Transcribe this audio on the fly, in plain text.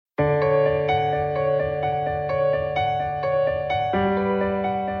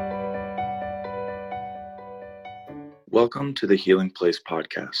Welcome to the Healing Place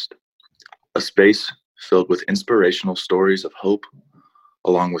podcast, a space filled with inspirational stories of hope,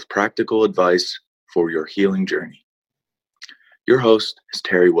 along with practical advice for your healing journey. Your host is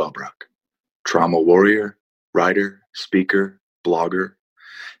Terry Wellbrock, trauma warrior, writer, speaker, blogger,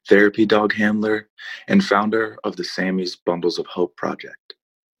 therapy dog handler, and founder of the Sammy's Bundles of Hope project.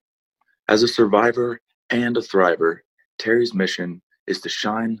 As a survivor and a thriver, Terry's mission is to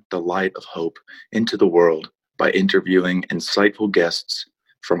shine the light of hope into the world by interviewing insightful guests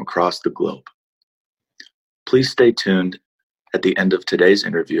from across the globe. Please stay tuned at the end of today's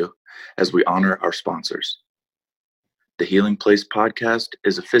interview as we honor our sponsors. The Healing Place podcast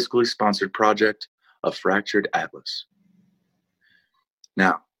is a fiscally sponsored project of Fractured Atlas.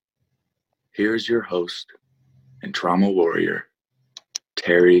 Now, here's your host and trauma warrior,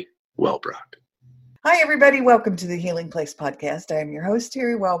 Terry Wellbrock. Hi, everybody. Welcome to the Healing Place podcast. I am your host,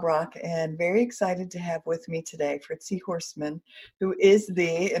 Terry Wellbrock, and very excited to have with me today Fritzi Horstman, who is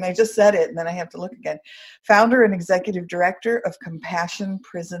and I just said it, and then I have to look again, founder and executive director of Compassion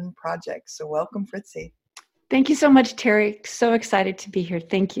Prison Project. So welcome, Fritzi. Thank you so much, Terry. So excited to be here.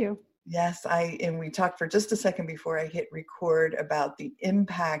 Thank you. Yes, and we talked for just a second before I hit record about the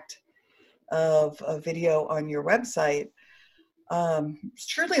impact of a video on your website.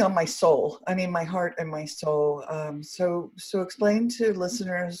 Surely on my soul, my heart and my soul. So explain to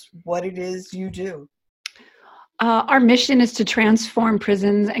listeners what it is you do. Our mission is to transform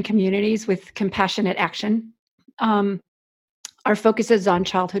prisons and communities with compassionate action. Our focus is on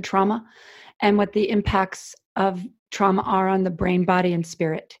childhood trauma and what the impacts of trauma are on the brain, body, and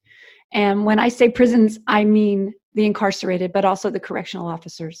spirit. And when I say prisons, I mean the incarcerated, but also the correctional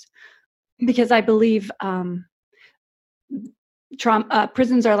officers, because I believe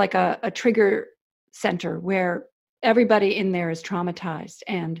prisons are like a trigger center where everybody in there is traumatized,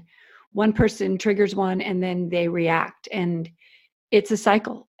 and one person triggers one and then they react, and it's a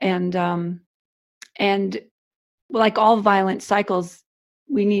cycle. And like all violent cycles,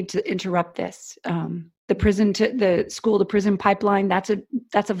 we need to interrupt this. The school to prison pipeline, that's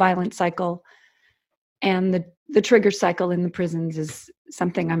a violent cycle. And the trigger cycle in the prisons is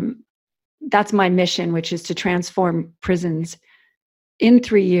something that's my mission, which is to transform prisons in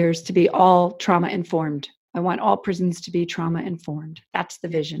 3 years to be all trauma informed. I want all prisons to be trauma informed. That's the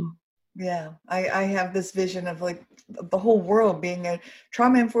vision. Yeah, I have this vision of like the whole world being a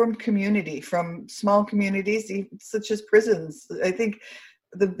trauma informed community, from small communities such as prisons. I think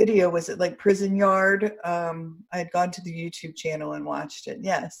the video was at like Prison Yard. I had gone to the YouTube channel and watched it.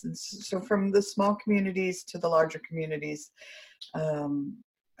 Yes, and so from the small communities to the larger communities.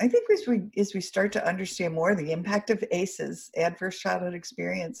 I think as we start to understand more the impact of ACEs, adverse childhood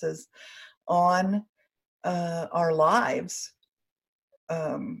experiences, on our lives,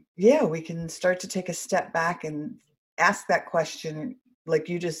 we can start to take a step back and ask that question, like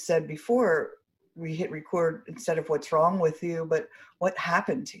you just said before we hit record, instead of what's wrong with you, but what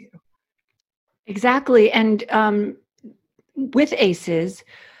happened to you. Exactly. And with ACEs,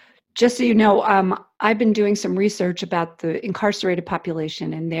 just so you know, I've been doing some research about the incarcerated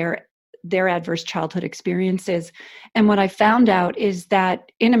population and their adverse childhood experiences. And what I found out is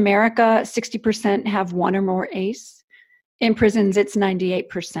that in America, 60% have one or more ACE. In prisons, it's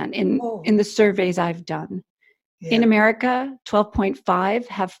 98% in the surveys I've done. Yeah. In America, 12.5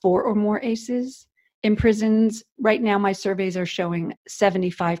 have 4 or more ACEs. In prisons, right now, my surveys are showing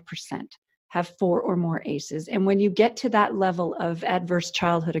 75% have 4 or more ACEs. And when you get to that level of adverse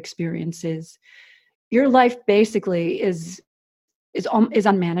childhood experiences, your life basically is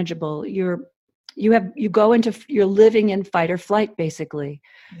unmanageable. You're living in fight or flight, basically.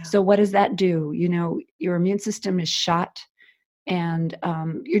 Yeah. So what does that do? Your immune system is shot, and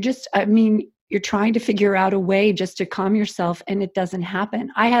you're trying to figure out a way just to calm yourself, and it doesn't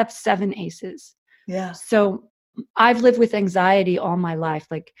happen. I have 7 ACEs. Yeah. So I've lived with anxiety all my life,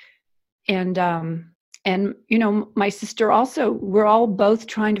 and my sister also. We're all both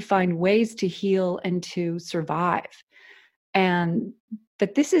trying to find ways to heal and to survive. And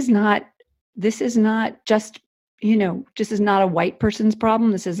but this is not just, this is not a white person's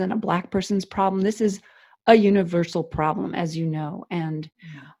problem. This isn't a black person's problem. This is a universal problem, as you know. And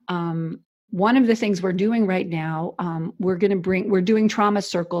one of the things we're doing right now, we're doing trauma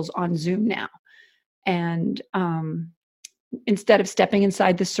circles on Zoom now. And instead of stepping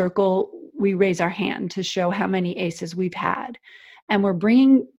inside the circle, we raise our hand to show how many ACEs we've had. And we're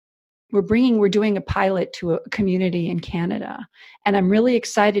doing a pilot to a community in Canada. And I'm really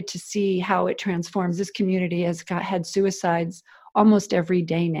excited to see how it transforms. This community has had suicides almost every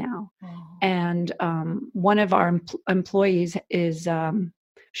day now. Oh. And one of our employees is,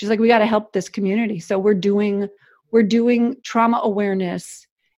 she's like, we got to help this community. So we're doing we're doing trauma awareness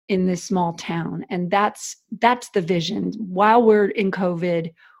in this small town. And that's the vision. While we're in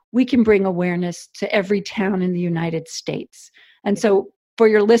COVID, we can bring awareness to every town in the United States. And so for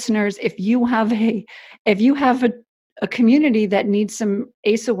your listeners, if you have a community that needs some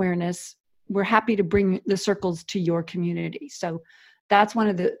ACE awareness, we're happy to bring the circles to your community. So that's one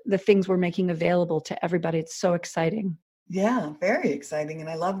of the things we're making available to everybody. It's so exciting. Yeah, very exciting. And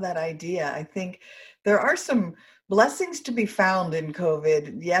I love that idea. I think there are some blessings to be found in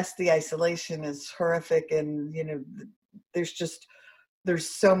COVID. Yes, the isolation is horrific, and there's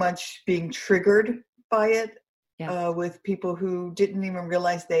so much being triggered by it. Yes. With people who didn't even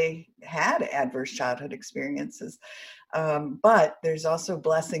realize they had adverse childhood experiences. But there's also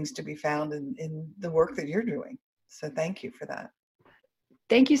blessings to be found in the work that you're doing. So thank you for that.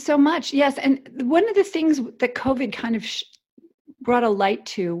 Thank you so much. Yes. And one of the things that COVID kind of brought a light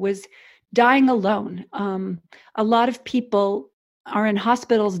to was dying alone. A lot of people are in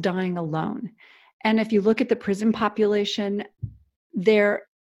hospitals dying alone. And if you look at the prison population, they're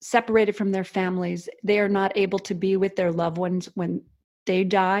separated from their families. They are not able to be with their loved ones when they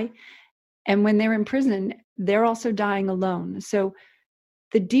die. And when they're in prison, they're also dying alone. So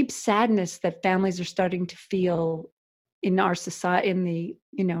the deep sadness that families are starting to feel in our society,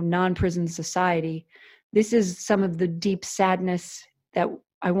 in the non-prison society, this is some of the deep sadness that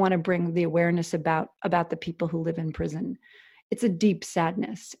I want to bring the awareness about the people who live in prison. It's a deep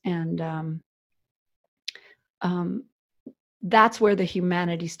sadness, and that's where the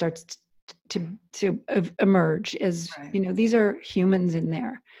humanity starts to emerge. Is right. These are humans in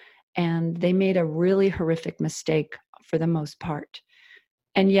there, and they made a really horrific mistake for the most part,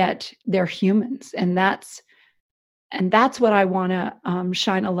 and yet they're humans, and that's what I want to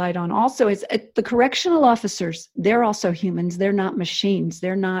shine a light on. Also, is the correctional officers. They're also humans. They're not machines.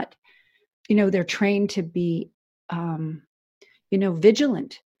 They're not, they're trained to be,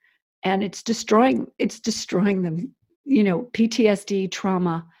 vigilant, and it's destroying them. PTSD,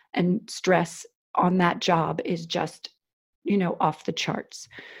 trauma, and stress on that job is just, off the charts.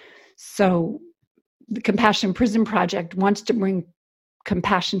 So the Compassion Prison Project wants to bring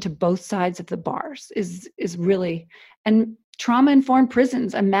compassion to both sides of the bars is really, and trauma-informed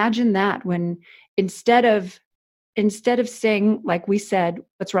prisons. Imagine that, when instead of saying, like we said,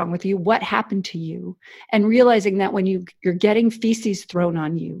 what's wrong with you? What happened to you? And realizing that when you're getting feces thrown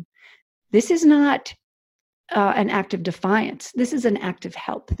on you, this is not an act of defiance. This is an act of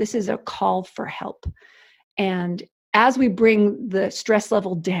help. This is a call for help. And as we bring the stress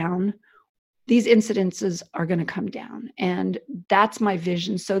level down, these incidences are going to come down. And that's my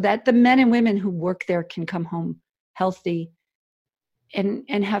vision, so that the men and women who work there can come home healthy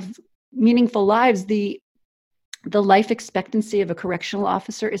and have meaningful lives. The life expectancy of a correctional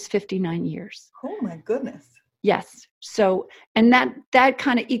officer is 59 years. Oh my goodness. Yes. So, and that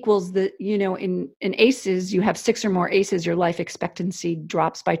kind of equals the, in ACEs, you have 6 or more ACEs, your life expectancy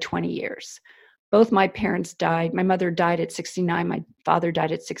drops by 20 years. Both my parents died. My mother died at 69. My father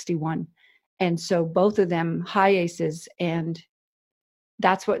died at 61. And so both of them high ACEs, and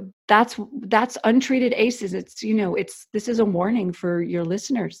that's untreated ACEs. This is a warning for your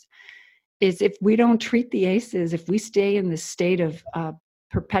listeners, is if we don't treat the ACEs, if we stay in this state of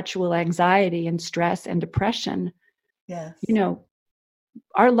perpetual anxiety and stress and depression, yes,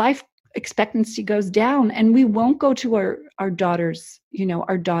 our life expectancy goes down, and we won't go to our daughter's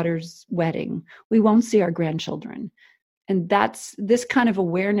wedding. We won't see our grandchildren. And this kind of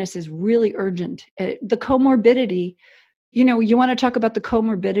awareness is really urgent. The comorbidity, you want to talk about the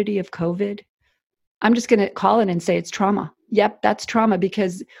comorbidity of COVID? I'm just going to call it and say it's trauma. Yep, that's trauma,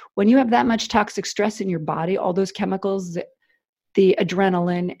 because when you have that much toxic stress in your body, all those chemicals, the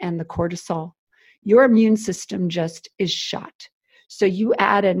adrenaline and the cortisol, your immune system just is shot. So you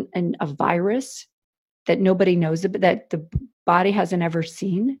add a virus that nobody knows about, that the body hasn't ever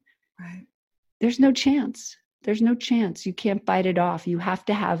seen. Right. There's no chance. There's no chance. You can't fight it off. You have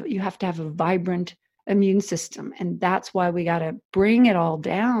to have a vibrant immune system. And that's why we got to bring it all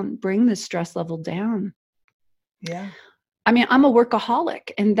down, bring the stress level down. Yeah. I mean, I'm a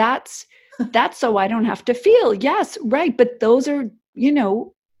workaholic, and that's so I don't have to feel. Yes, right. But those are,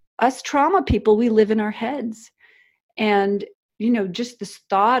 us trauma people, we live in our heads. And, just this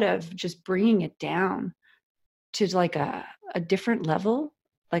thought of just bringing it down to like a different level,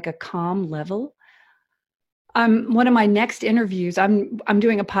 like a calm level. One of my next interviews, I'm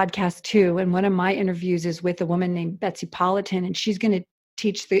doing a podcast too, and one of my interviews is with a woman named Betsy Politan, and she's going to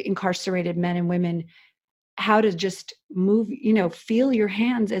teach the incarcerated men and women how to just move, feel your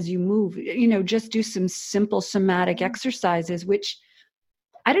hands as you move, just do some simple somatic exercises, which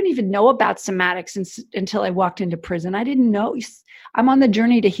I didn't even know about somatics until I walked into prison. I didn't know. I'm on the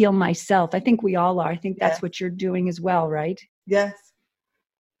journey to heal myself. I think we all are. I think that's what you're doing as well, right? Yes.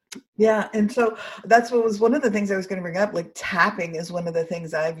 Yeah. And so that's what was one of the things I was going to bring up. Like tapping is one of the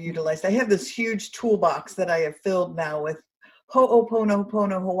things I've utilized. I have this huge toolbox that I have filled now with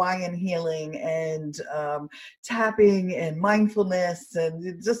Ho'oponopono Hawaiian healing and tapping and mindfulness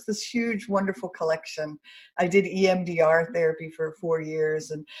and just this huge, wonderful collection. I did EMDR therapy for 4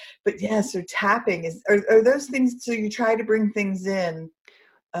 years. But yeah, so tapping are those things, so you try to bring things in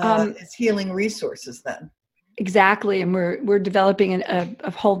as healing resources then? Exactly. And we're developing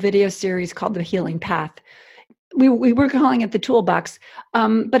a whole video series called The Healing Path. We were calling it the toolbox.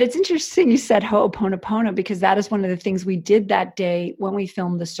 But it's interesting you said Ho'oponopono, because that is one of the things we did that day when we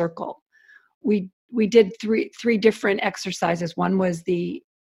filmed The Circle. We did three different exercises. One was the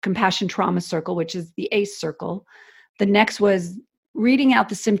Compassion Trauma Circle, which is the ACE circle. The next was reading out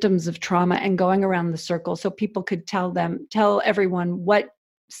the symptoms of trauma and going around the circle so people could tell everyone what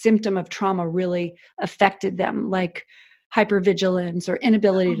symptom of trauma really affected them, like hypervigilance or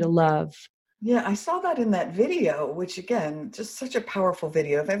inability to love. Yeah, I saw that in that video, which again, just such a powerful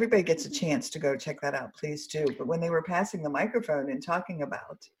video. If everybody gets a chance to go check that out, please do. But when they were passing the microphone and talking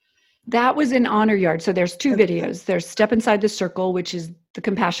about. That was in Honor Yard. So there's two videos. There's Step Inside the Circle, which is the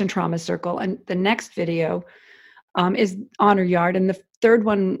Compassion Trauma Circle. And the next video is Honor Yard. And the third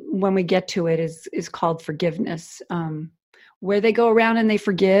one, when we get to it, is called Forgiveness, where they go around and they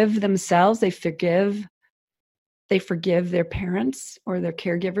forgive themselves. They forgive their parents or their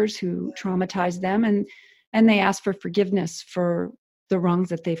caregivers who traumatized them, and they ask for forgiveness for the wrongs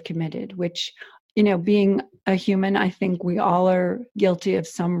that they've committed, which, being a human, I think we all are guilty of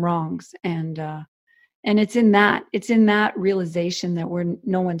some wrongs. And it's in that realization that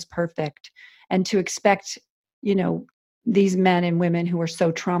no one's perfect, and to expect, these men and women who are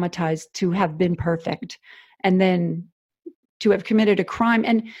so traumatized to have been perfect and then to have committed a crime.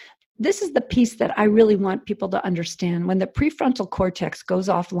 And this is the piece that I really want people to understand. When the prefrontal cortex goes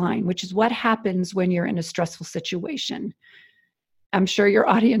offline, which is what happens when you're in a stressful situation, I'm sure your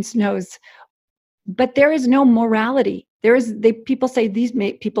audience knows, but there is no morality. People say these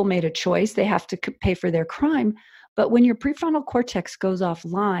people made a choice. They have to pay for their crime. But when your prefrontal cortex goes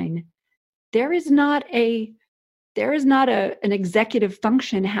offline, there is not an executive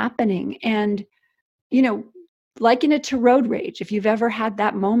function happening. And, liken it to road rage. If you've ever had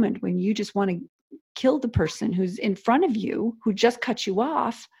that moment when you just want to kill the person who's in front of you, who just cut you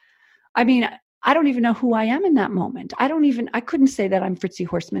off. I mean, I don't even know who I am in that moment. I couldn't say that I'm Fritzi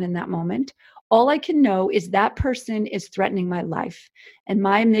Horstman in that moment. All I can know is that person is threatening my life, and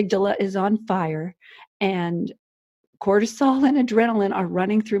my amygdala is on fire, and cortisol and adrenaline are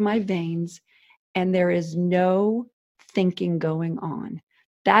running through my veins, and there is no thinking going on.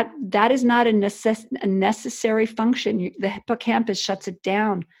 That is not a necessary function. The hippocampus shuts it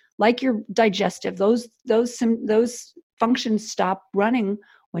down, like your digestive. Those functions stop running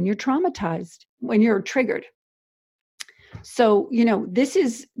when you're traumatized, when you're triggered. So this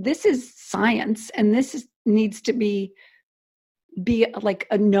is science, and needs to be like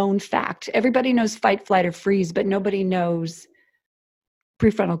a known fact. Everybody knows fight, flight, or freeze, but nobody knows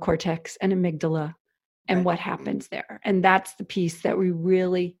prefrontal cortex and amygdala. And what happens there. And that's the piece that we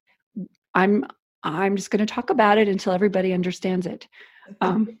really, I'm just going to talk about it until everybody understands it.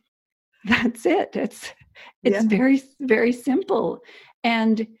 That's it. It's very, very simple.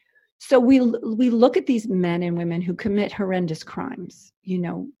 And so we look at these men and women who commit horrendous crimes,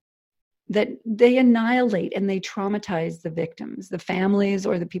 that they annihilate and they traumatize the victims, the families,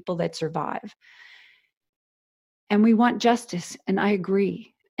 or the people that survive. And we want justice. And I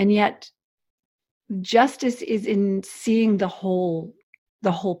agree. And yet, justice is in seeing the whole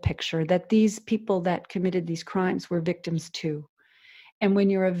picture, that these people that committed these crimes were victims too. And when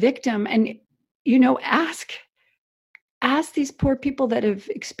you're a victim, and ask these poor people that have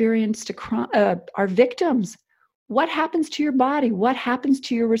experienced a crime, are victims, what happens to your body? What happens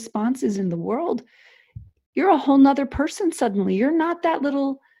to your responses in the world? You're a whole nother person suddenly. You're not that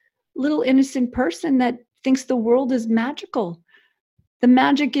little innocent person that thinks the world is magical. The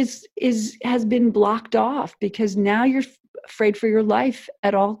magic has been blocked off because now you're afraid for your life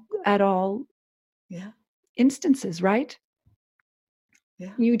at all instances, right?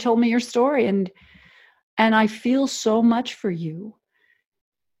 Yeah. You told me your story, and I feel so much for you.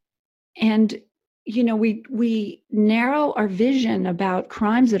 And we narrow our vision about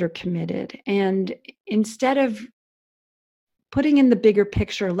crimes that are committed, and instead of putting in the bigger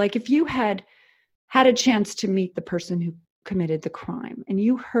picture, like if you had a chance to meet the person who committed the crime and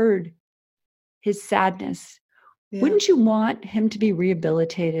you heard his sadness, Yeah. Wouldn't you want him to be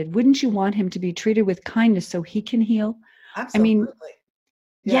rehabilitated? Wouldn't you want him to be treated with kindness so he can heal? Absolutely. I mean,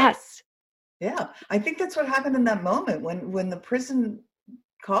 Yeah. yes. Yeah. I think that's what happened in that moment when the prison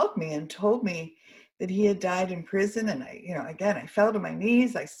called me and told me that he had died in prison. And I fell to my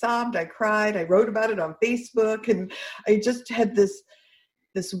knees, I sobbed, I cried, I wrote about it on Facebook, and I just had this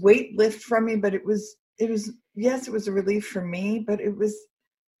weight lift from me. But it was, yes, it was a relief for me, but it was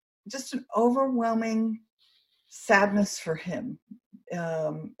just an overwhelming sadness for him,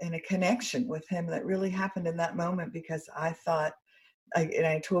 and a connection with him that really happened in that moment, because I thought, and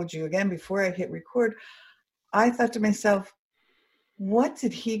I told you again before I hit record, I thought to myself, what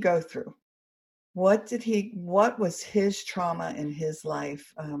did he go through? What was his trauma in his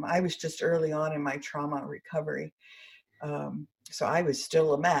life? I was just early on in my trauma recovery. So I was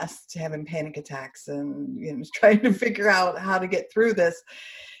still a mess, having panic attacks and trying to figure out how to get through this.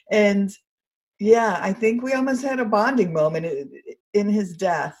 And yeah, I think we almost had a bonding moment in his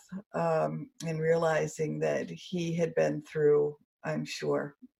death, and realizing that he had been through, I'm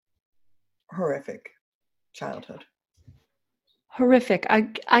sure, horrific childhood. Horrific.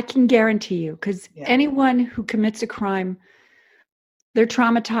 I can guarantee you, because Yeah. anyone who commits a crime, they're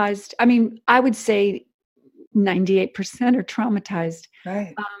traumatized. I mean, I would say 98% are traumatized.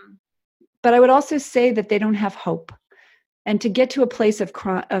 Right. But I would also say that they don't have hope. And to get to a place of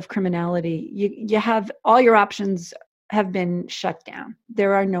criminality, you have all your options have been shut down.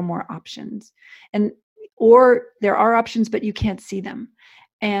 There are no more options, or there are options, but you can't see them.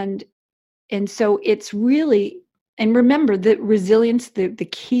 And so it's really, and remember that resilience, the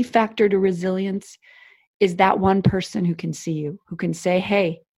key factor to resilience is that one person who can see you, who can say,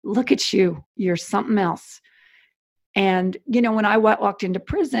 hey, look at you, you're something else. And, when I walked into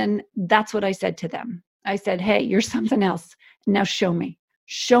prison, that's what I said to them. I said, hey, you're something else. Now show me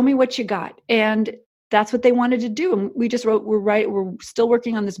what you got. And that's what they wanted to do. And we just wrote, we're still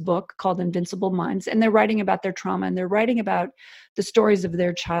working on this book called Invincible Minds, and they're writing about their trauma, and they're writing about the stories of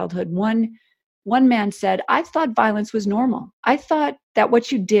their childhood. One man said, I thought violence was normal. I thought that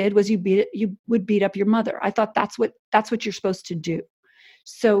what you did was you would beat up your mother. I thought that's what you're supposed to do.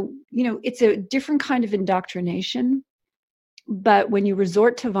 So, it's a different kind of indoctrination. But when you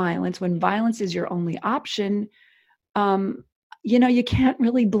resort to violence, when violence is your only option, you can't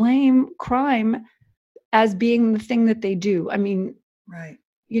really blame crime as being the thing that they do. I mean, right.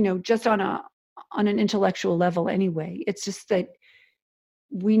 Just on an intellectual level anyway. It's just that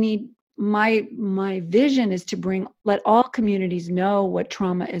we need, my vision is to let all communities know what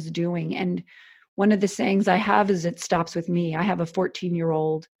trauma is doing. And one of the sayings I have is, it stops with me. I have a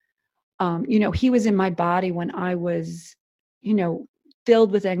 14-year-old, he was in my body when I was,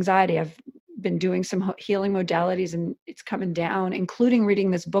 filled with anxiety. I've been doing some healing modalities, and it's coming down, including reading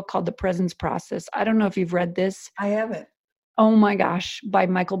this book called The Presence Process. I don't know if you've read this. I haven't. Oh my gosh, by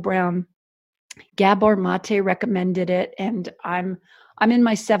Michael Brown. Gabor Mate recommended it, and I'm in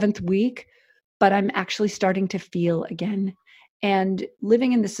my 7th week, but I'm actually starting to feel again. And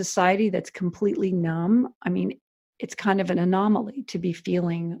living in this society that's completely numb, I mean, it's kind of an anomaly to be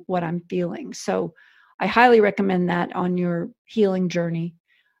feeling what I'm feeling. So I highly recommend that on your healing journey.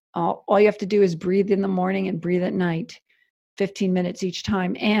 All you have to do is breathe in the morning and breathe at night, 15 minutes each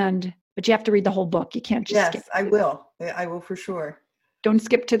time. But you have to read the whole book. You can't just skip. Yes, I will. I will for sure. Don't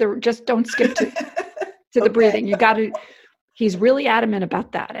skip to the breathing. You got to, he's really adamant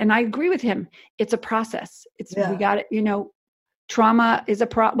about that. And I agree with him. It's a process. We got it, trauma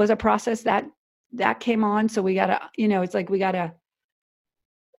was a process that came on. So we got to, it's like we got to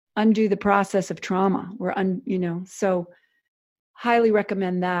undo the process of trauma. So highly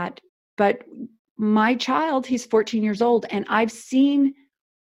recommend that. But my child, he's 14 years old, and I've seen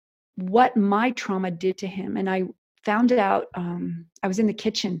what my trauma did to him. And I found out, I was in the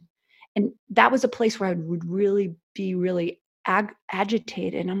kitchen, and that was a place where I would really be really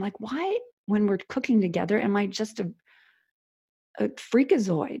agitated. And I'm like, why, when we're cooking together, am I just a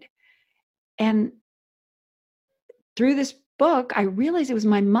freakazoid? And through this book, I realized it was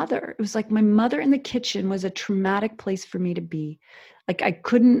my mother. It was like my mother in the kitchen was a traumatic place for me to be. Like I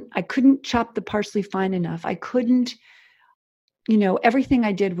couldn't chop the parsley fine enough. I couldn't, everything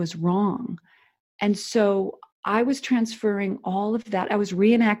I did was wrong. And so I was transferring all of that. I was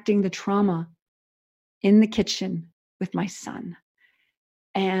reenacting the trauma in the kitchen with my son.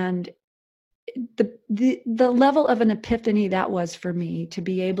 And the level of an epiphany that was for me, to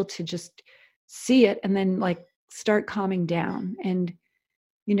be able to just see it and then like start calming down. And,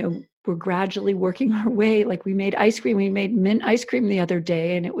 we're gradually working our way. Like we made ice cream. We made mint ice cream the other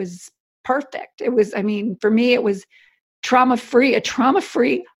day, and it was perfect. It was, for me, it was a trauma-free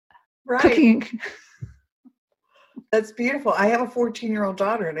right. cooking. That's beautiful. I have a 14-year-old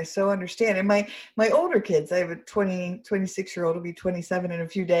daughter, and I so understand. And my older kids, I have a 26-year-old will be 27 in a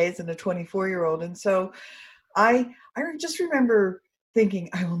few days, and a 24-year-old. And so I just remember thinking,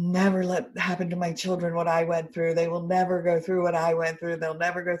 I will never let happen to my children what I went through. They will never go through what I went through. They'll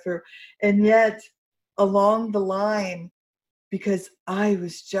never go through. And yet, along the line, because I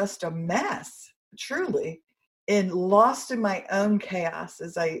was just a mess, truly, and lost in my own chaos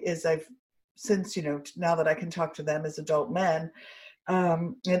as I've since, now that I can talk to them as adult men,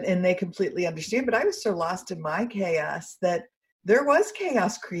 and they completely understand. But I was so lost in my chaos that there was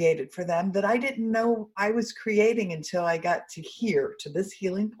chaos created for them that I didn't know I was creating until I got to this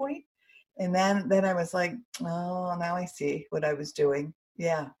healing point. And then I was like, oh, now I see what I was doing.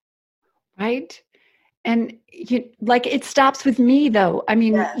 Yeah. Right. And like, it stops with me though. I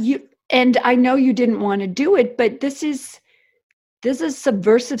mean, Yes. and I know you didn't want to do it, but this is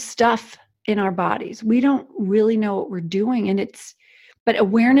subversive stuff in our bodies. We don't really know what we're doing. But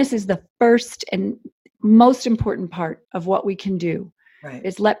awareness is the first and most important part of what we can do. Right.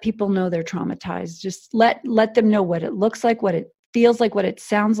 Is let people know they're traumatized. Just let them know what it looks like, what it feels like, what it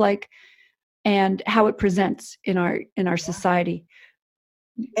sounds like, and how it presents in our society.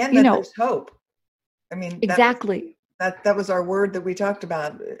 And that there's hope. I mean, exactly. That was our word that we talked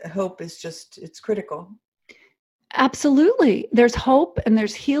about. Hope is it's critical. Absolutely. There's hope and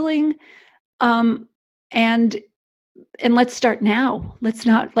there's healing. And let's start now. Let's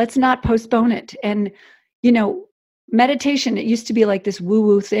not postpone it. And, meditation, it used to be like this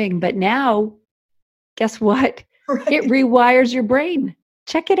woo-woo thing, but now, guess what? Right. It rewires your brain.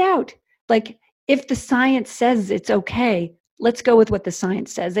 Check it out. Like, if the science says it's okay, let's go with what the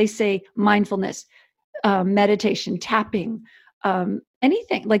science says. They say mindfulness, meditation, tapping,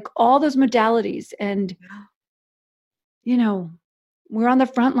 anything, like all those modalities. And, we're on the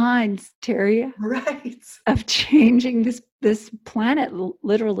front lines, Terry, right, of changing this planet.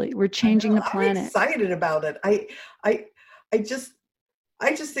 Literally, we're changing the planet. I'm excited about it. I just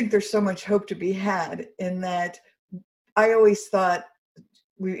think there's so much hope to be had in that. I always thought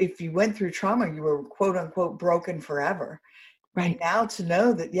if you went through trauma, you were quote unquote broken forever. Right. And now to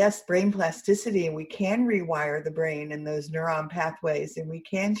know that, yes, brain plasticity, and we can rewire the brain and those neuron pathways, and we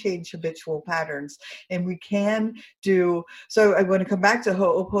can change habitual patterns, and we can do. So I want to come back to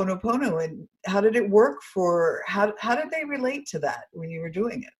Ho'oponopono, and how did it work how did they relate to that when you were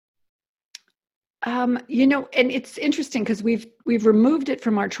doing it? And it's interesting because we've removed it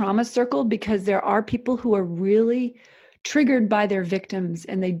from our trauma circle because there are people who are really triggered by their victims,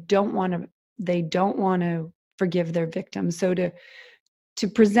 and they don't want to forgive their victims. So to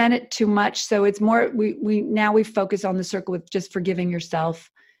present it too much, so it's more we focus on the circle with just forgiving yourself,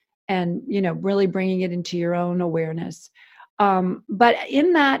 and really bringing it into your own awareness. But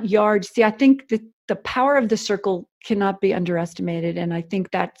in that yard, see, I think that the power of the circle cannot be underestimated, and I think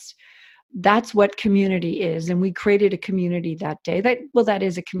that's what community is. And we created a community that day. That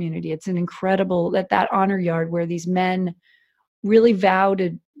is a community. It's an incredible that honor yard where these men really vow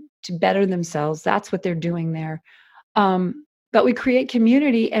to better themselves. That's what they're doing there. But we create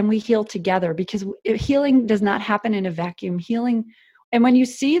community and we heal together, because healing does not happen in a vacuum. Healing, and when you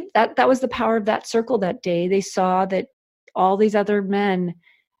see that was the power of that circle that day, they saw that all these other men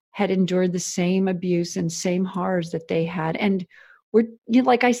had endured the same abuse and same horrors that they had. And we're,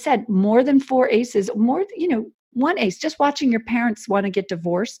 like I said, more than 4 aces, one ace, just watching your parents want to get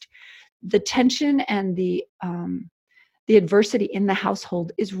divorced, the tension and the adversity in the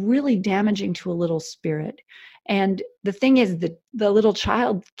household is really damaging to a little spirit. And the thing is that the little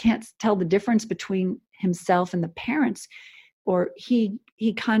child can't tell the difference between himself and the parents, or he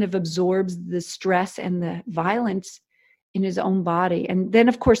kind of absorbs the stress and the violence in his own body. And then,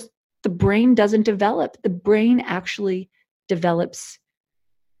 of course, the brain doesn't develop. The brain actually develops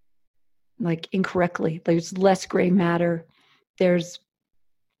like incorrectly. There's less gray matter. There's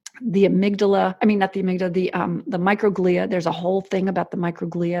the amygdala, not the amygdala, the microglia. There's a whole thing about the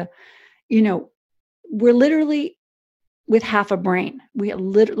microglia. We're literally with half a brain. We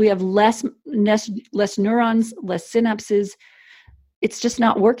have less neurons, less synapses. It's just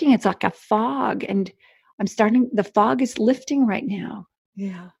not working. It's like a fog. And the fog is lifting right now.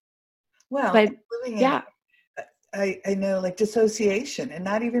 Yeah. Well, but I know, like dissociation and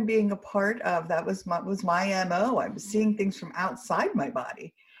not even being a part of that was my MO. I was seeing things from outside my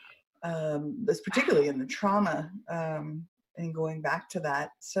body. That's particularly in the trauma, and going back to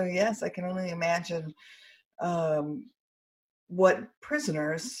that. So yes, I can only imagine what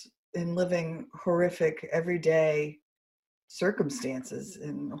prisoners in living horrific everyday circumstances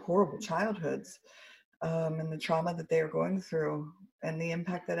in horrible childhoods, and the trauma that they are going through and the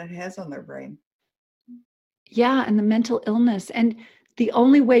impact that it has on their brain. Yeah, and the mental illness. And the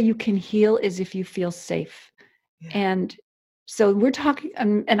only way you can heal is if you feel safe. Yeah. And so we're talking,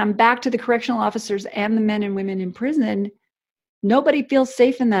 and I'm back to the correctional officers and the men and women in prison. Nobody feels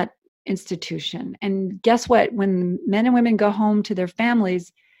safe in that institution. And guess what? When men and women go home to their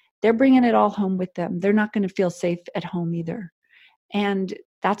families, they're bringing it all home with them. They're not going to feel safe at home either. And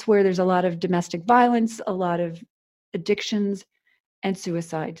that's where there's a lot of domestic violence, a lot of addictions, and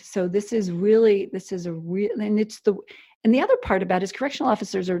suicide. So this is a real, and the other part about it is correctional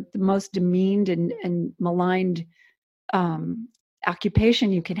officers are the most demeaned and maligned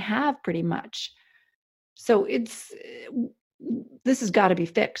occupation you can have, pretty much. So this has got to be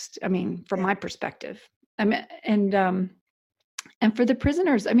fixed. I mean, from my perspective. I mean, and for the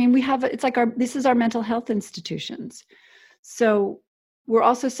prisoners, I mean, this is our mental health institutions. So we're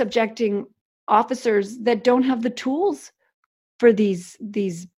also subjecting officers that don't have the tools for these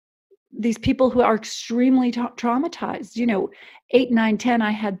people who are extremely traumatized. 8, 9, 10,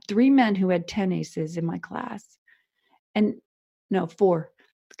 I had 3 men who had 10 ACEs in my class. And no, 4,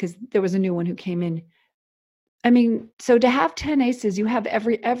 because there was a new one who came in. I mean, so to have 10 ACEs, you have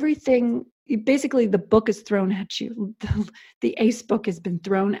everything. Basically, the book is thrown at you. The ACE book has been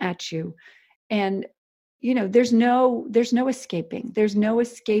thrown at you. And, there's no escaping. There's no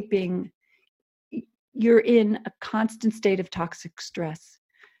escaping. You're in a constant state of toxic stress.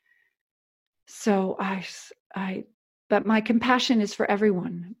 So but my compassion is for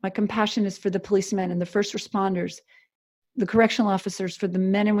everyone. My compassion is for the policemen and the first responders, the correctional officers, for the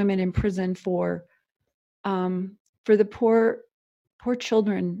men and women in prison, for the poor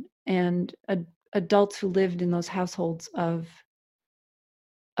children and adults who lived in those households of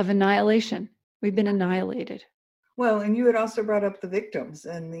annihilation. We've been annihilated. Well, and you had also brought up the victims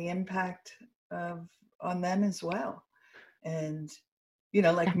and the impact on them as well. And,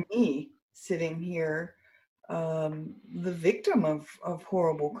 like me sitting here, the victim of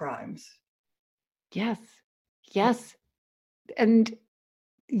horrible crimes. Yes. And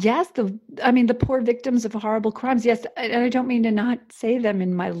yes, the poor victims of horrible crimes. Yes. And I don't mean to not say them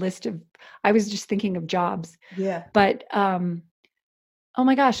in my list I was just thinking of jobs. Yeah. But, oh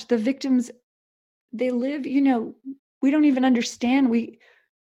my gosh, the victims, they live, we don't even understand.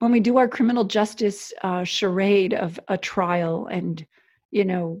 When we do our criminal justice charade of a trial and,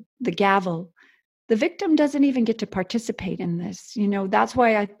 the gavel, the victim doesn't even get to participate in this. That's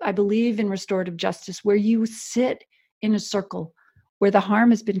why I believe in restorative justice, where you sit in a circle where the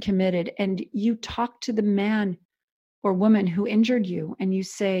harm has been committed and you talk to the man or woman who injured you and you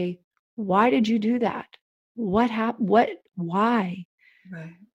say, why did you do that? What happened? Why?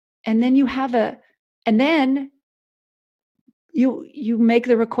 Right. And then you make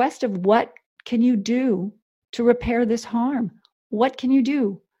the request of, what can you do to repair this harm? What can you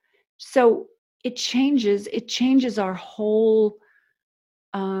do? So it changes our whole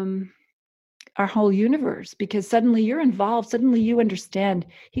universe, because suddenly you're involved. Suddenly you understand.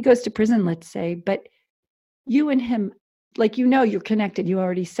 He goes to prison, let's say, but you and him, you're connected. You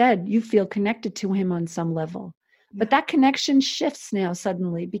already said you feel connected to him on some level, but that connection shifts now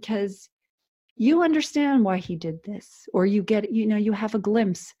suddenly, because you understand why he did this, or you get, you have a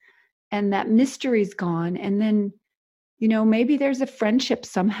glimpse, and that mystery's gone. And then, maybe there's a friendship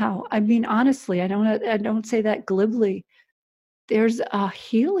somehow. I mean, honestly, I don't say that glibly. There's a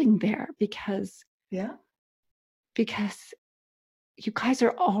healing there because you guys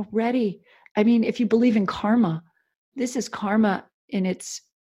are already, I mean, if you believe in karma, this is karma in its,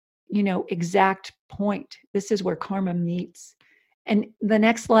 exact point. This is where karma meets. And the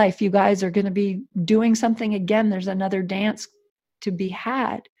next life, you guys are going to be doing something again. There's another dance to be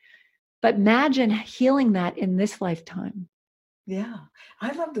had. But imagine healing that in this lifetime. Yeah,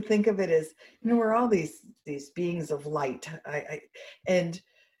 I love to think of it as, we're all these beings of light. And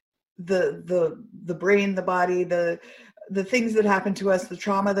the brain, the body, the things that happen to us, the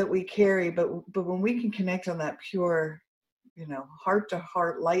trauma that we carry. But when we can connect on that pure, heart to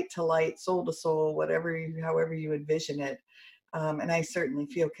heart, light to light, soul to soul, however you envision it. And I certainly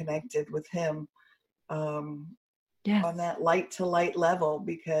feel connected with him on that light to light level,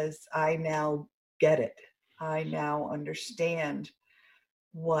 because I now get it. I now understand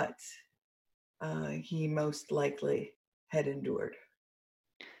what he most likely had endured.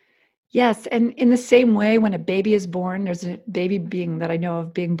 Yes, and in the same way, when a baby is born, there's a baby being that I know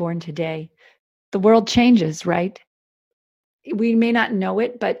of being born today, the world changes, right? We may not know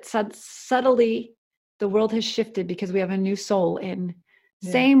it, but subtly the world has shifted because we have a new soul in.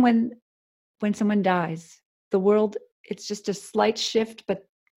 Yeah. Same when someone dies, the world, it's just a slight shift, but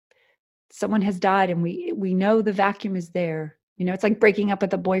someone has died and we know the vacuum is there. It's like breaking up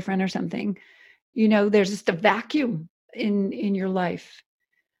with a boyfriend or something. there's just a vacuum in your life.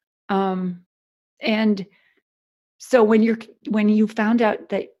 And so when you found out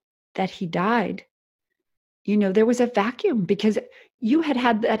that he died, there was a vacuum because you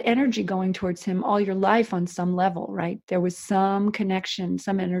had that energy going towards him all your life on some level, right? There was some connection,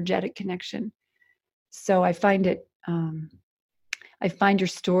 some energetic connection. So I find your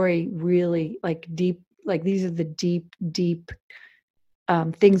story really like deep, like these are the deep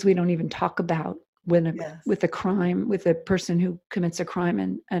things we don't even talk about with a crime, with a person who commits a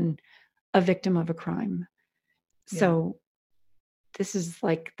crime and a victim of a crime. So this is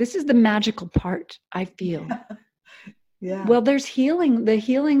the magical part, I feel. Yeah. Well, there's the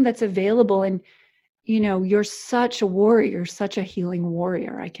healing that's available. And, you're such a warrior, such a healing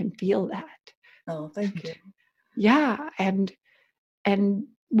warrior. I can feel that. Oh, thank you. Yeah. And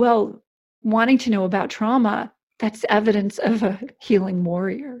well, wanting to know about trauma, that's evidence of a healing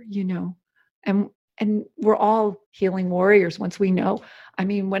warrior, and we're all healing warriors once we know. I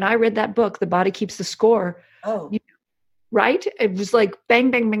mean, when I read that book, The Body Keeps the Score. Oh, right? It was like bang,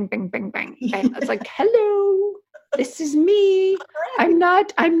 bang, bang, bang, bang, bang. And it's like, hello, this is me. I'm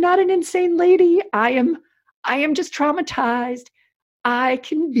not an insane lady. I am just traumatized. I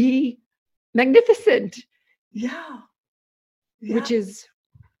can be magnificent. Yeah. Which is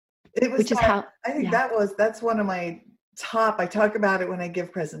how I think that's one of my top. I talk about it when I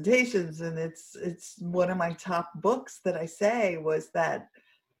give presentations, and it's one of my top books that I say was that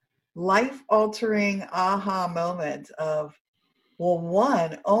life-altering aha moment of, well,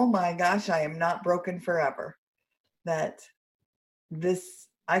 one, oh my gosh, I am not broken forever. That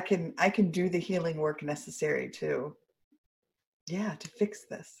I can do the healing work necessary to fix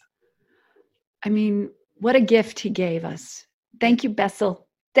this. I mean, what a gift he gave us. Thank you, Bessel.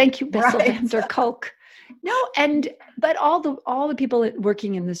 Thank you, Bessel van der Kolk. No, but all the people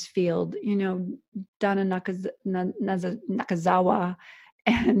working in this field, Donna Nakazawa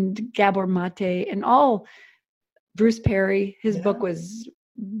and Gabor Mate and all, Bruce Perry, his book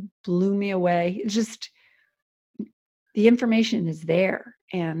blew me away. It's just, the information is there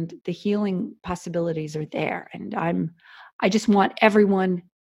and the healing possibilities are there. And I just want everyone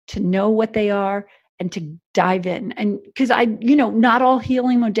to know what they are and to dive in. And because not all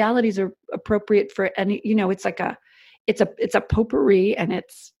healing modalities are appropriate for any, it's like it's a potpourri and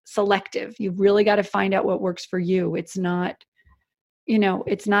it's selective. You've really got to find out what works for you. It's not,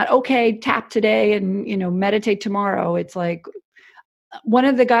 it's not, okay, tap today and, meditate tomorrow. It's like, one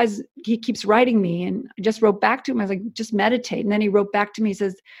of the guys, he keeps writing me, and I just wrote back to him. I was like, just meditate. And then he wrote back to me, he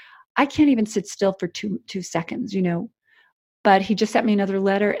says, I can't even sit still for two seconds, but he just sent me another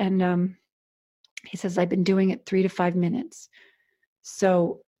letter. And he says, I've been doing it 3 to 5 minutes.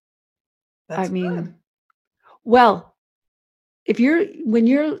 So, that's good. Well, when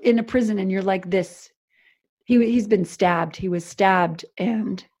you're in a prison and you're like this, he's been stabbed. He was stabbed.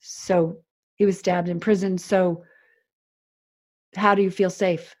 And so he was stabbed in prison. So how do you feel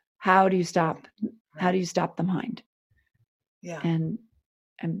safe? How do you stop? How do you stop the mind? Yeah. And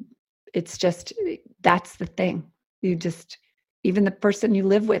it's just, that's the thing. You just, even the person you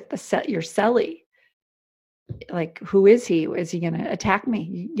live with, your cellie, like, who is he? Is he going to attack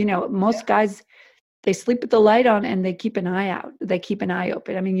me? Most guys, they sleep with the light on and they keep an eye out. They keep an eye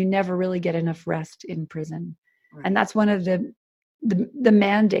open. I mean, you never really get enough rest in prison. Right. And that's one of the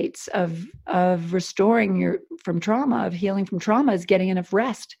mandates of restoring from trauma, of healing from trauma, is getting enough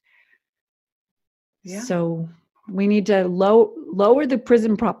rest. Yeah. So we need to lower the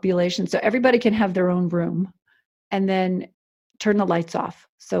prison population so everybody can have their own room, and then turn the lights off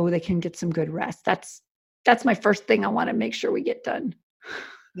so they can get some good rest. That's my first thing I want to make sure we get done.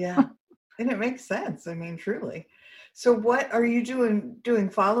 Yeah. And it makes sense. I mean, truly. So what are you doing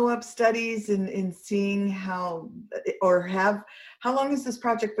follow-up studies and seeing how long has this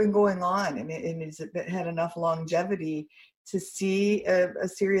project been going on? And has it had enough longevity to see a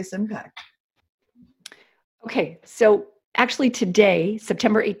serious impact? Okay. So actually today,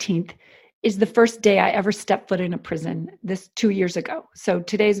 September 18th, is the first day I ever stepped foot in a prison, this 2 years ago. So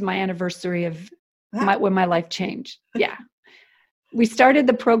today's my anniversary of when my life changed. Yeah. We started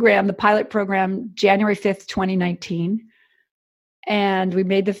the pilot program, January 5th, 2019. And we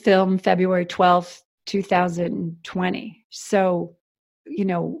made the film February 12th, 2020. So,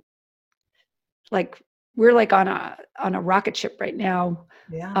 like, we're like on a rocket ship right now.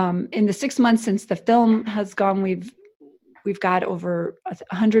 Yeah. In the 6 months since the film has gone, we've got over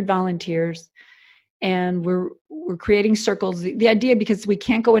 100 volunteers, and we're creating circles. The idea, because we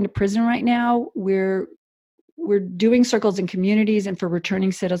can't go into prison right now, we're doing circles in communities and for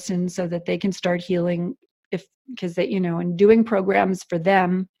returning citizens so that they can start healing, because they, and doing programs for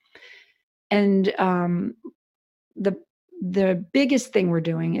them And the biggest thing we're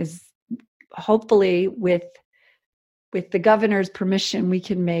doing is hopefully with the governor's permission, we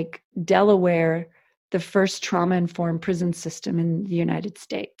can make Delaware the first trauma-informed prison system in the United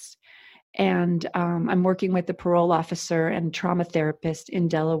States. And I'm working with the parole officer and trauma therapist in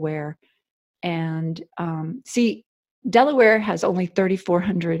Delaware. And see, Delaware has only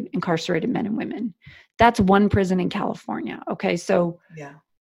 3,400 incarcerated men and women. That's one prison in California. Okay, so Yeah.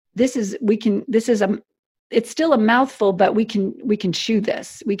 It's still a mouthful, but we can chew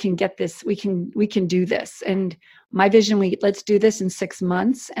this. We can get this. We can do this. And my vision, let's do this in 6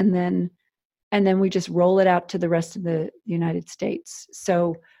 months, and then we just roll it out to the rest of the United States.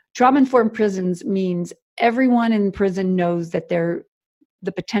 So trauma-informed prisons means everyone in prison knows that the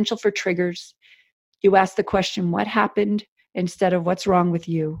potential for triggers. You ask the question, what happened, instead of what's wrong with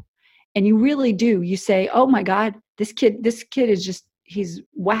you. And you really do. You say, oh my God, this kid is he's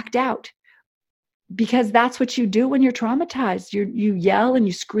whacked out. Because that's what you do when you're traumatized. You yell and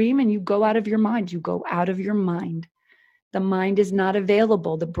you scream and you go out of your mind. You go out of your mind. The mind is not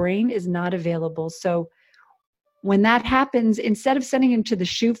available. The brain is not available. So when that happens, instead of sending him to the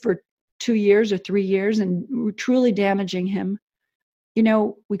SHU for 2 years or 3 years and truly damaging him,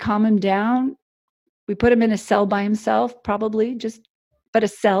 we calm him down. We put him in a cell by himself, probably but a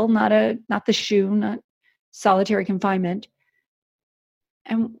cell, not the SHU, not solitary confinement.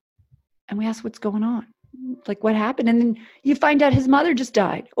 And we ask what's going on, like what happened. And then you find out his mother just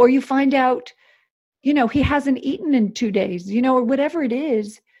died, or you find out, he hasn't eaten in 2 days, or whatever it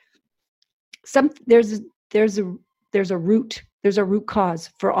is. There's a root cause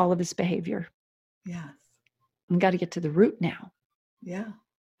for all of this behavior. Yes. We got to get to the root now. Yeah.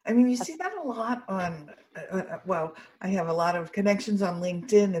 I mean, you see that a lot on, I have a lot of connections on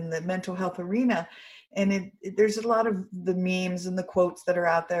LinkedIn in the mental health arena. And there's a lot of the memes and the quotes that are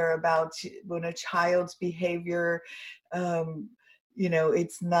out there about when a child's behavior,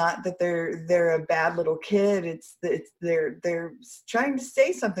 it's not that they're a bad little kid. They're trying to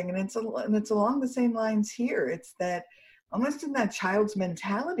say something, and it's along the same lines here. It's that almost in that child's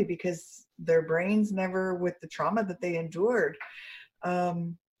mentality, because their brains never, with the trauma that they endured,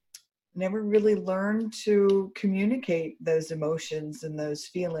 never really learned to communicate those emotions and those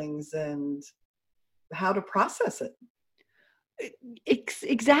feelings and how to process it.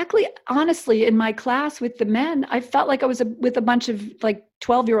 Exactly. Honestly, in my class with the men, I felt like I was with a bunch of like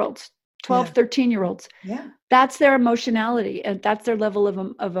 12-year-olds, 13-year-olds. Yeah. That's their emotionality, and that's their level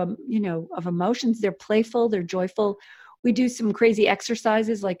of emotions. They're playful, they're joyful. We do some crazy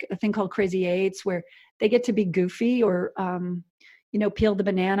exercises, like a thing called Crazy Eights, where they get to be goofy, or peel the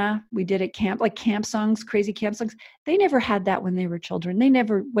banana. We did at camp, like camp songs, crazy camp songs. They never had that when they were children. They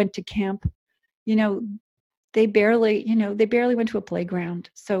never went to camp. They barely went to a playground.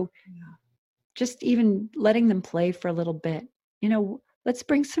 So just even letting them play for a little bit, let's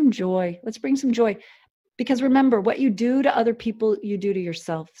bring some joy. Because remember, what you do to other people, you do to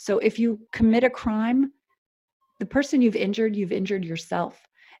yourself. So if you commit a crime, the person you've injured yourself.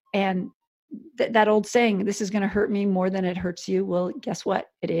 And that old saying, this is going to hurt me more than it hurts you. Well, guess what?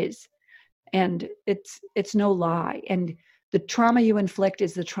 It is. And it's no lie. And the trauma you inflict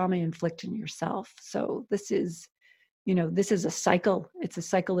is the trauma you inflict in yourself. So this is a cycle. It's a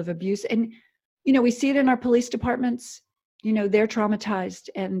cycle of abuse. And, we see it in our police departments. They're traumatized,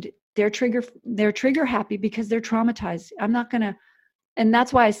 and they're trigger happy because they're traumatized. And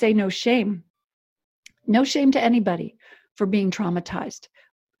that's why I say no shame. No shame to anybody for being traumatized.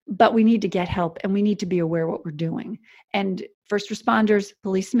 But we need to get help, and we need to be aware what we're doing. And first responders,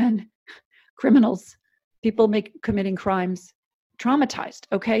 policemen, criminals, people committing crimes, traumatized.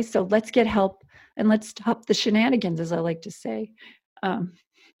 Okay, so let's get help, and let's stop the shenanigans, as I like to say.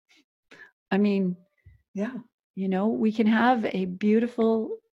 We can have a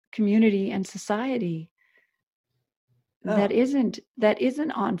beautiful community and society that isn't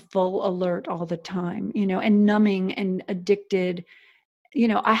on full alert all the time, and numbing and addicted.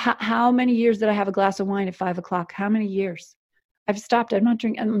 How many years did I have a glass of wine at 5:00? How many years? I've stopped. I'm not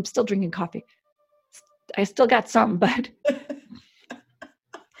drinking. I'm still drinking coffee. I still got some, but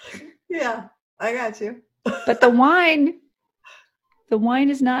yeah, I got you. But the wine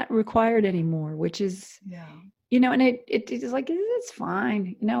is not required anymore, which is, and it is like, it's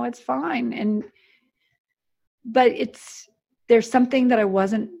fine. It's fine. But there's something that I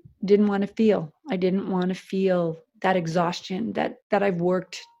didn't want to feel. I didn't want to feel that exhaustion that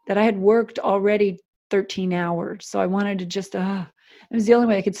I had worked already 13 hours. So I wanted to just, it was the only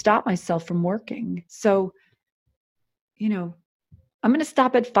way I could stop myself from working. So, I'm going to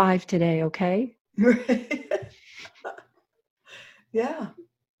stop at 5 today. Okay. Yeah.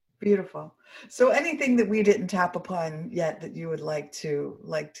 Beautiful. So anything that we didn't tap upon yet that you would like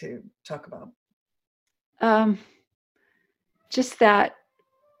to talk about? Just that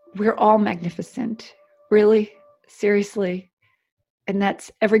we're all magnificent, really, seriously. And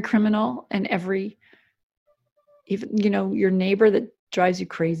that's every criminal and every, even, your neighbor that drives you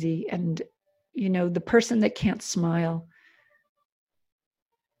crazy, and, the person that can't smile.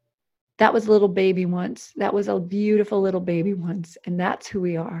 That was a little baby once. That was a beautiful little baby once. And that's who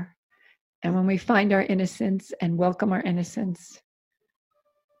we are. And when we find our innocence and welcome our innocence,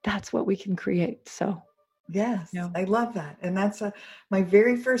 that's what we can create. So, yes, I love that. And that's my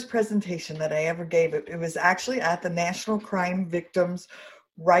very first presentation that I ever gave. It was actually at the National Crime Victims'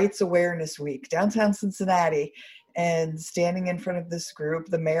 Rights Awareness Week, downtown Cincinnati. And standing in front of this group,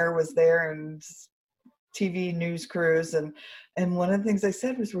 the mayor was there and TV news crews. And one of the things I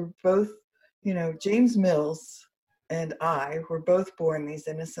said was, we're both, James Mills and I were both born these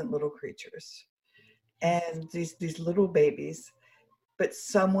innocent little creatures and these little babies. But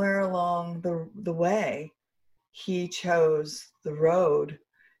somewhere along the way, he chose the road.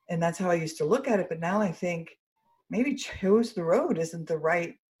 And that's how I used to look at it. But now I think maybe chose the road isn't the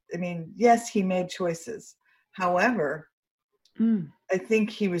right. I mean, yes, he made choices. However, I think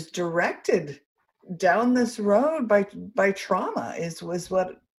he was directed down this road by trauma was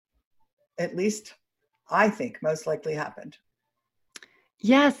what, at least I think, most likely happened.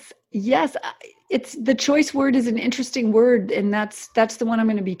 Yes. It's the choice word is an interesting word. And that's the one I'm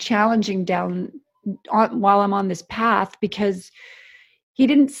going to be challenging down while I'm on this path, because he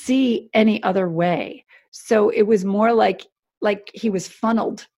didn't see any other way. So it was more like he was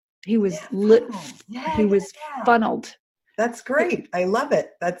funneled. He was he was funneled. That's great. I love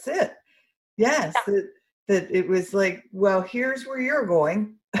it. That's it. Yes. Yeah. That it was like, well, here's where you're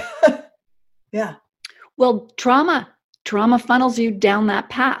going. Yeah. Well, trauma funnels you down that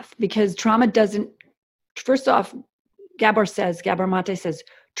path, because trauma doesn't, first off, Gabor Mate says,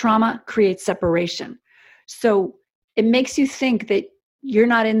 trauma creates separation. So it makes you think that you're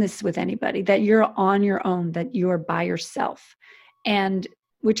not in this with anybody, that you're on your own, that you're by yourself. And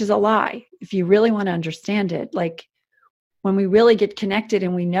which is a lie. If you really want to understand it, like when we really get connected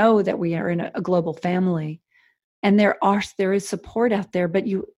and we know that we are in a global family, and there is support out there, but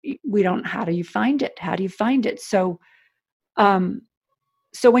we don't, how do you find it? How do you find it? So,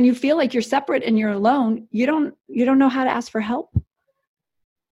 so when you feel like you're separate and you're alone, you don't know how to ask for help.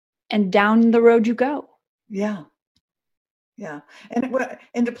 And down the road you go. Yeah. Yeah.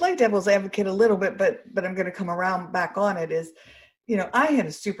 And to play devil's advocate a little bit, but I'm going to come around back on it, is, I had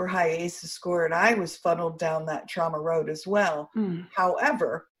a super high ACEs score and I was funneled down that trauma road as well.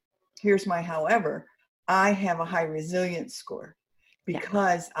 However, here's my however, I have a high resilience score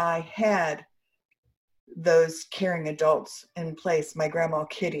because I had those caring adults in place, my grandma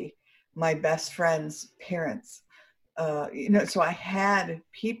Kitty, my best friend's parents, so I had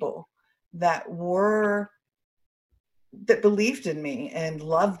people that believed in me and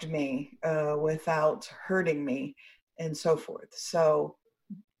loved me without hurting me and so forth. So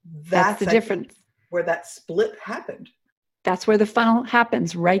that's the difference where that split happened. That's where the funnel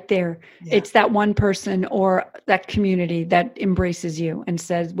happens, right there. Yeah. It's that one person or that community that embraces you and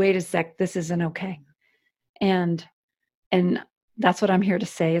says, wait a sec, this isn't okay. And that's what I'm here to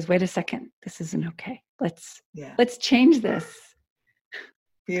say is, wait a second, this isn't okay. Let's change this.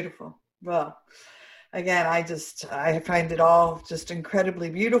 Beautiful. Well, again, I find it all just incredibly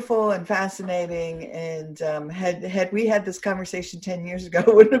beautiful and fascinating. And had we had this conversation 10 years ago,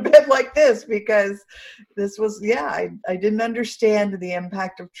 it wouldn't have been like this, because this was, I didn't understand the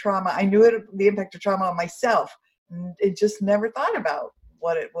impact of trauma. I knew the impact of trauma on myself. And it just never thought about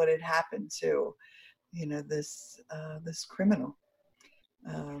what had happened to, this criminal,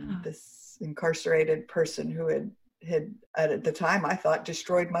 this incarcerated person who had at the time I thought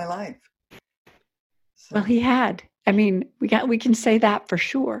destroyed my life. So. Well, he had. I mean, we can say that for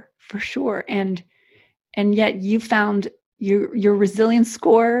sure. And yet you found your resilience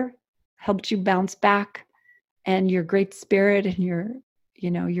score helped you bounce back, and your great spirit and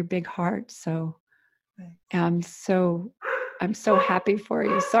your big heart. So I'm so happy for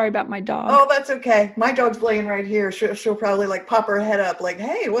you. Sorry about my dog. Oh, that's okay. My dog's laying right here. She'll probably pop her head up like,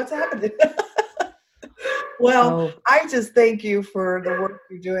 hey, what's happening? Well, I just thank you for the work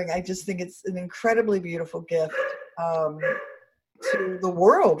you're doing. I just think it's an incredibly beautiful gift to the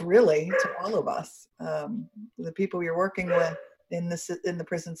world, really, to all of us, the people you're working with in the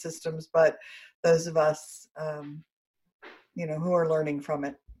prison systems, but those of us, who are learning from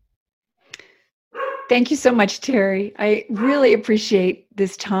it. Thank you so much, Terry. I really appreciate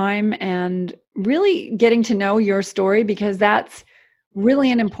this time and really getting to know your story, because that's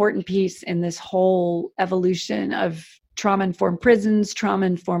really an important piece in this whole evolution of trauma-informed prisons,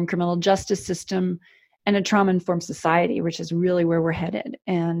 trauma-informed criminal justice system, and a trauma-informed society, which is really where we're headed.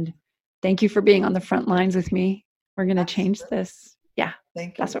 And thank you for being on the front lines with me. We're going to change this. Yeah,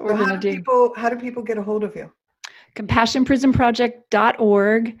 thank you. That's what we're going to do. How do people get a hold of you?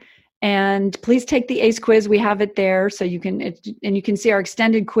 CompassionPrisonProject.org. And please take the ACE quiz. We have it there. So you can see our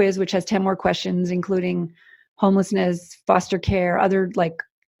extended quiz, which has 10 more questions, including homelessness, foster care, other like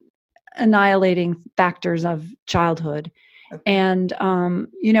annihilating factors of childhood. Okay. And,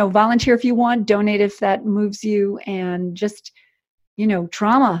 volunteer if you want, donate if that moves you, and just,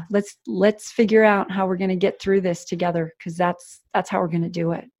 trauma. Let's figure out how we're going to get through this together, because that's how we're going to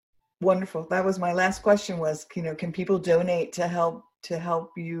do it. Wonderful. That was my last question was, can people donate to help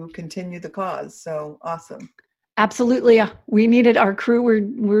you continue the cause? So awesome. Absolutely. We needed our crew.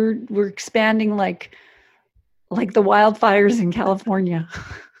 We're expanding like the wildfires in California.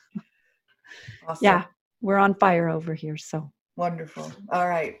 Awesome. Yeah, we're on fire over here. So wonderful. All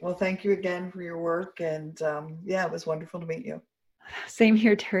right. Well, thank you again for your work. And it was wonderful to meet you. Same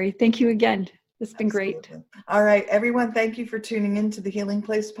here, Terry. Thank you again. It's been great. All right, everyone. Thank you for tuning in to the Healing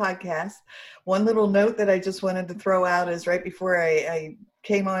Place podcast. One little note that I just wanted to throw out is right before I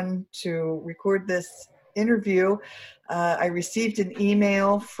came on to record this interview, I received an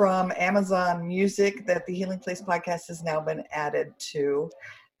email from Amazon Music that the Healing Place podcast has now been added to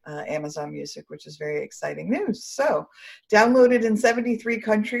Amazon Music, which is very exciting news. So downloaded in 73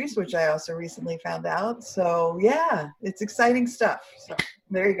 countries, which I also recently found out. So yeah, it's exciting stuff. So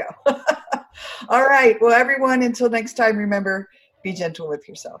there you go. All right. Well, everyone, until next time, remember, be gentle with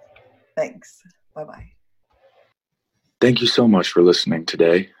yourself. Thanks. Bye-bye. Thank you so much for listening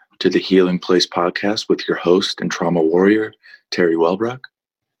today to the Healing Place podcast with your host and trauma warrior, Terry Wellbrock.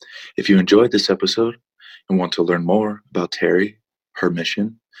 If you enjoyed this episode and want to learn more about Terry, her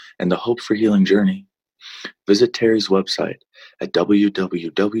mission, and the Hope for Healing journey, visit Terry's website at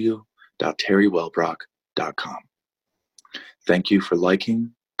www.terrywellbrock.com. Thank you for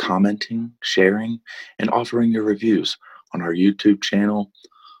liking, commenting, sharing, and offering your reviews on our YouTube channel,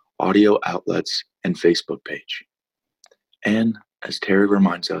 audio outlets, and Facebook page. And as Terry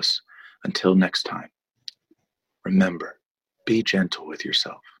reminds us, until next time, remember, be gentle with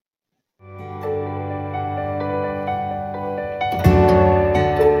yourself.